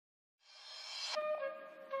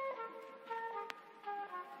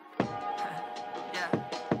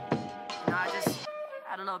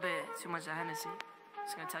a little bit too much of Hennessy.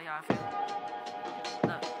 Just gonna tell you how I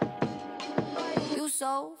feel. Look. You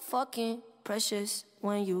so fucking precious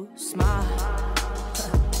when you smile.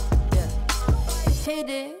 Yeah. Hit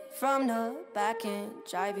it from the back and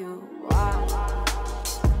drive you wild.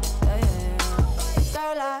 Yeah, yeah, yeah.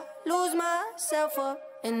 Girl, I lose myself up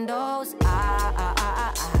in those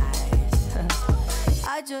eyes.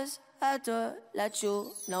 I just had to let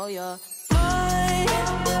you know you're mine.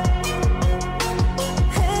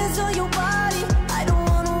 Hands on your body, I don't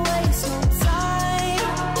wanna waste no time.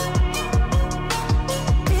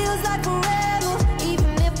 Feels like forever,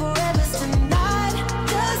 even if forever's tonight.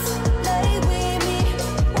 Just lay with me,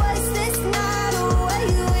 waste this night away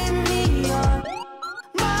with me. You're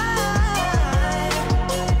mine.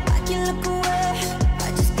 I can look away, I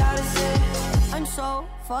just gotta say I'm so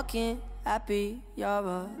fucking happy you're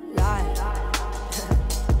alive.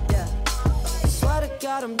 Yeah. I swear to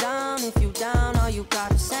God I'm down. If you down, all you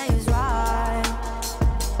gotta say is right.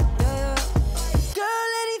 Yeah, yeah. Girl,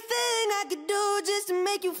 anything I could do just to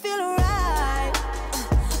make you feel alright.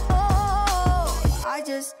 Oh, I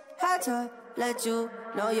just had to let you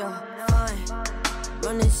know you're fine.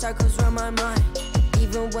 Running circles around my mind.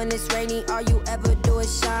 Even when it's rainy, all you ever do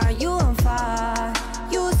is shine. You on fire,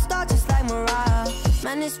 you a star just like Mariah.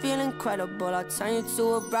 Man, this feel incredible, I'll turn you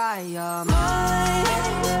to a bride. You're mine.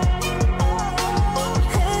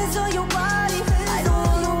 Hands on your body, I don't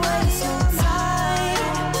wanna waste no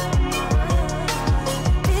time.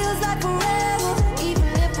 Feels like forever, even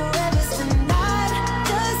if forever's tonight.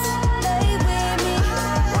 Just lay with me,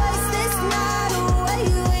 waste this night away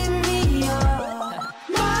with me. You're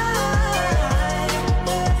mine.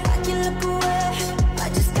 I can look away, I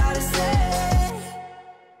just gotta say.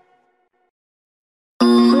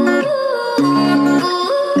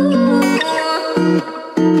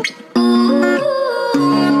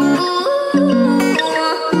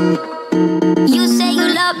 You say you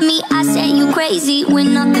love me, I say you crazy. We're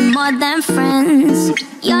nothing more than friends.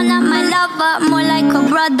 You're not my lover, more like a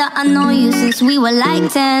brother. I know you since we were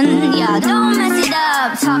like 10. Yeah, don't mess it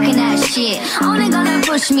up, talking that shit. Only gonna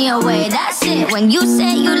push me away, that's it. When you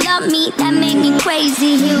say you love me, that made me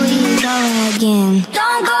crazy. Here we go again.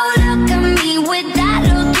 Don't go look at me with that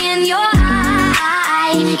look in your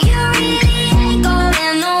eye. You really ain't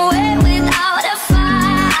going nowhere without a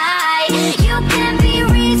fight. You can't be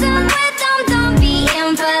reasoned with them, don't be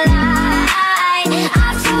impolite. I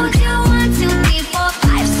told you 1, 2, 3, 4,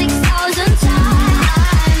 5, 6,000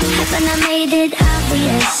 times. Haven't I made it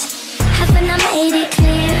obvious? Haven't I made it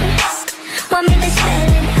clear? Want me to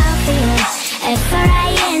spell it out for you?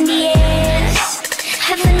 F-R-I-N-D-S.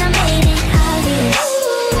 Haven't I made it obvious?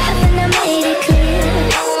 Haven't I made it clear?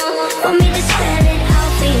 Want me to spell it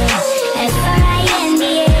out for you?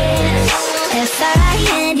 F-R-I-N-D-S.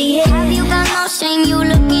 F-R-I-N-D-S. Have you got no shame? You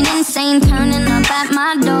looking insane, turning up at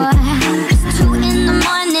my door. It's 2 in the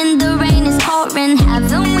morning, the rain is pouring.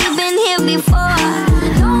 Haven't we been here before?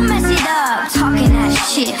 Don't mess it up, talking that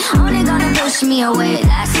shit. Only gonna push me away,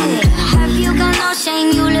 that's it. Have you got no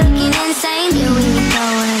shame? You looking insane. Here we go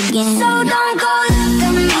again. So don't go look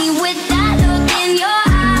at me with that look in your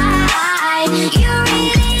eye. You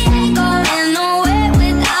really ain't going nowhere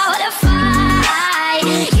without a fight.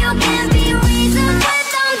 You can't be reasoned with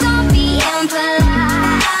them, don't be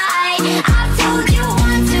impolite. I told you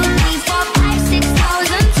 1, 2, 3, 4, 5,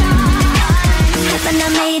 6,000 times. Haven't I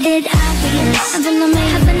made it obvious? Haven't I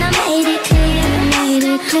made it clear?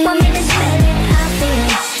 Want me to spell it out for you?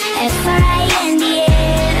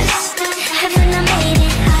 F-R-I-N-D-S. Haven't I made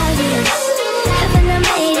it obvious? Haven't I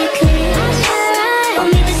made it clear? Want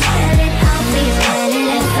me to spell it out for you?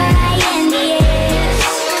 F-R-I-N-D-S.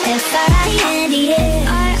 F-R-I-N-D-S.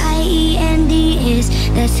 R-I-E-N-D-S.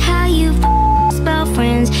 That's how you spell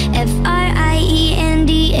friends.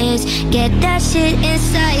 F-R-I-E-N-D-S. Get that shit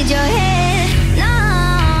inside your head. No,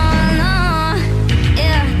 no,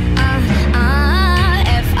 yeah,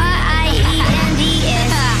 F-R-I-E-N-D-S.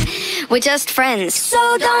 We're just friends.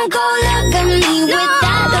 So don't go look at me with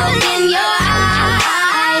that look in your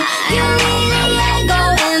eye. You really ain't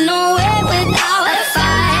going nowhere without a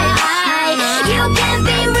fight. You can't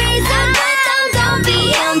be reasoned with them, don't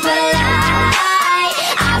be impolite.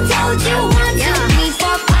 I told you 1, 2, 3,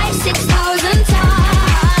 4, 5, 6,000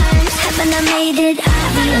 times. Haven't I made it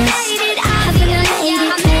obvious? Haven't I made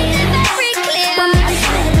it clear? Want me to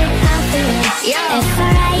spell it out for you?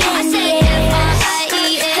 F-R-I-N-D-S.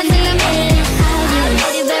 Haven't I made it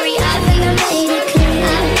obvious? Haven't I made it clear?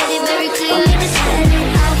 Want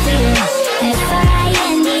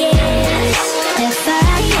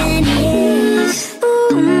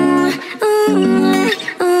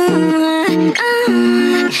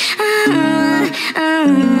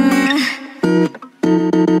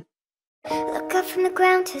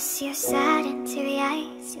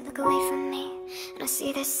away from me, and I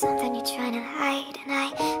see there's something you're trying to hide. And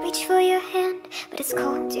I reach for your hand, but it's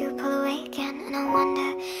cold, you pull away again. And I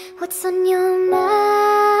wonder what's on your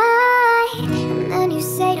mind. And then you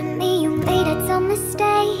say to me you made a dumb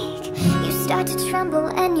mistake. You start to tremble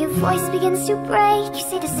and your voice begins to break. You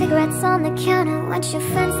see the cigarettes on the counter, watch your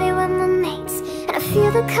friends, they were my mates. And I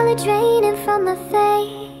feel the color draining from my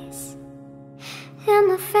face. And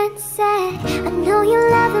my friend said, I know you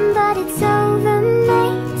love him, but it's over,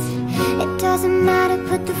 mate. It doesn't matter,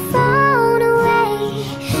 put the phone away.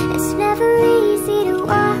 It's never easy to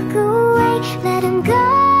walk away. Let him go,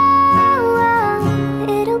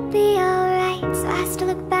 it'll be alright. So I still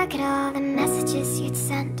look back at all the messages you'd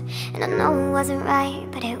sent, and I know it wasn't right,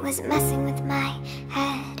 but it was messing with my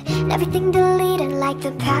head. And everything deleted like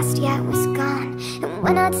the past, yeah, it was gone. And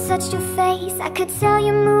when I touched your face, I could tell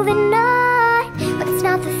you're moving on. But it's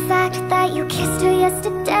not the fact that you kissed her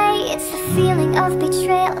yesterday, it's the feeling of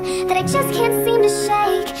betrayal that I just can't seem to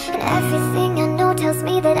shake. And everything I know tells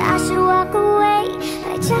me that I should walk away,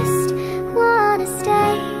 but I just wanna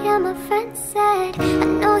stay. And my friend said, I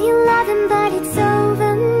know you love him, but it's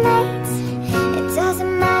over, mate. It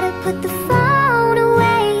doesn't matter, put the phone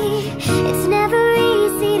away. It's never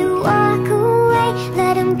easy to walk away.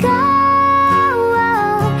 Let him go,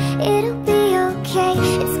 it'll be okay.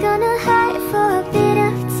 It's gonna hurt for a bit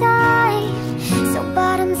of time, so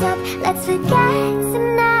bottoms up, let's forget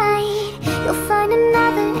tonight. You'll find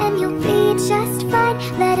another and you'll be just fine.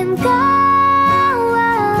 Let him go,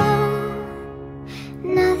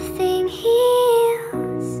 nothing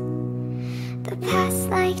heals the past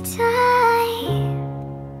like time,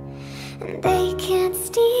 and they can't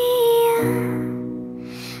steal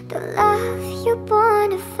the love you're born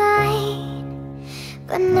to find.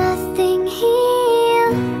 But nothing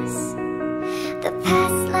heals the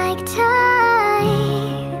past like time.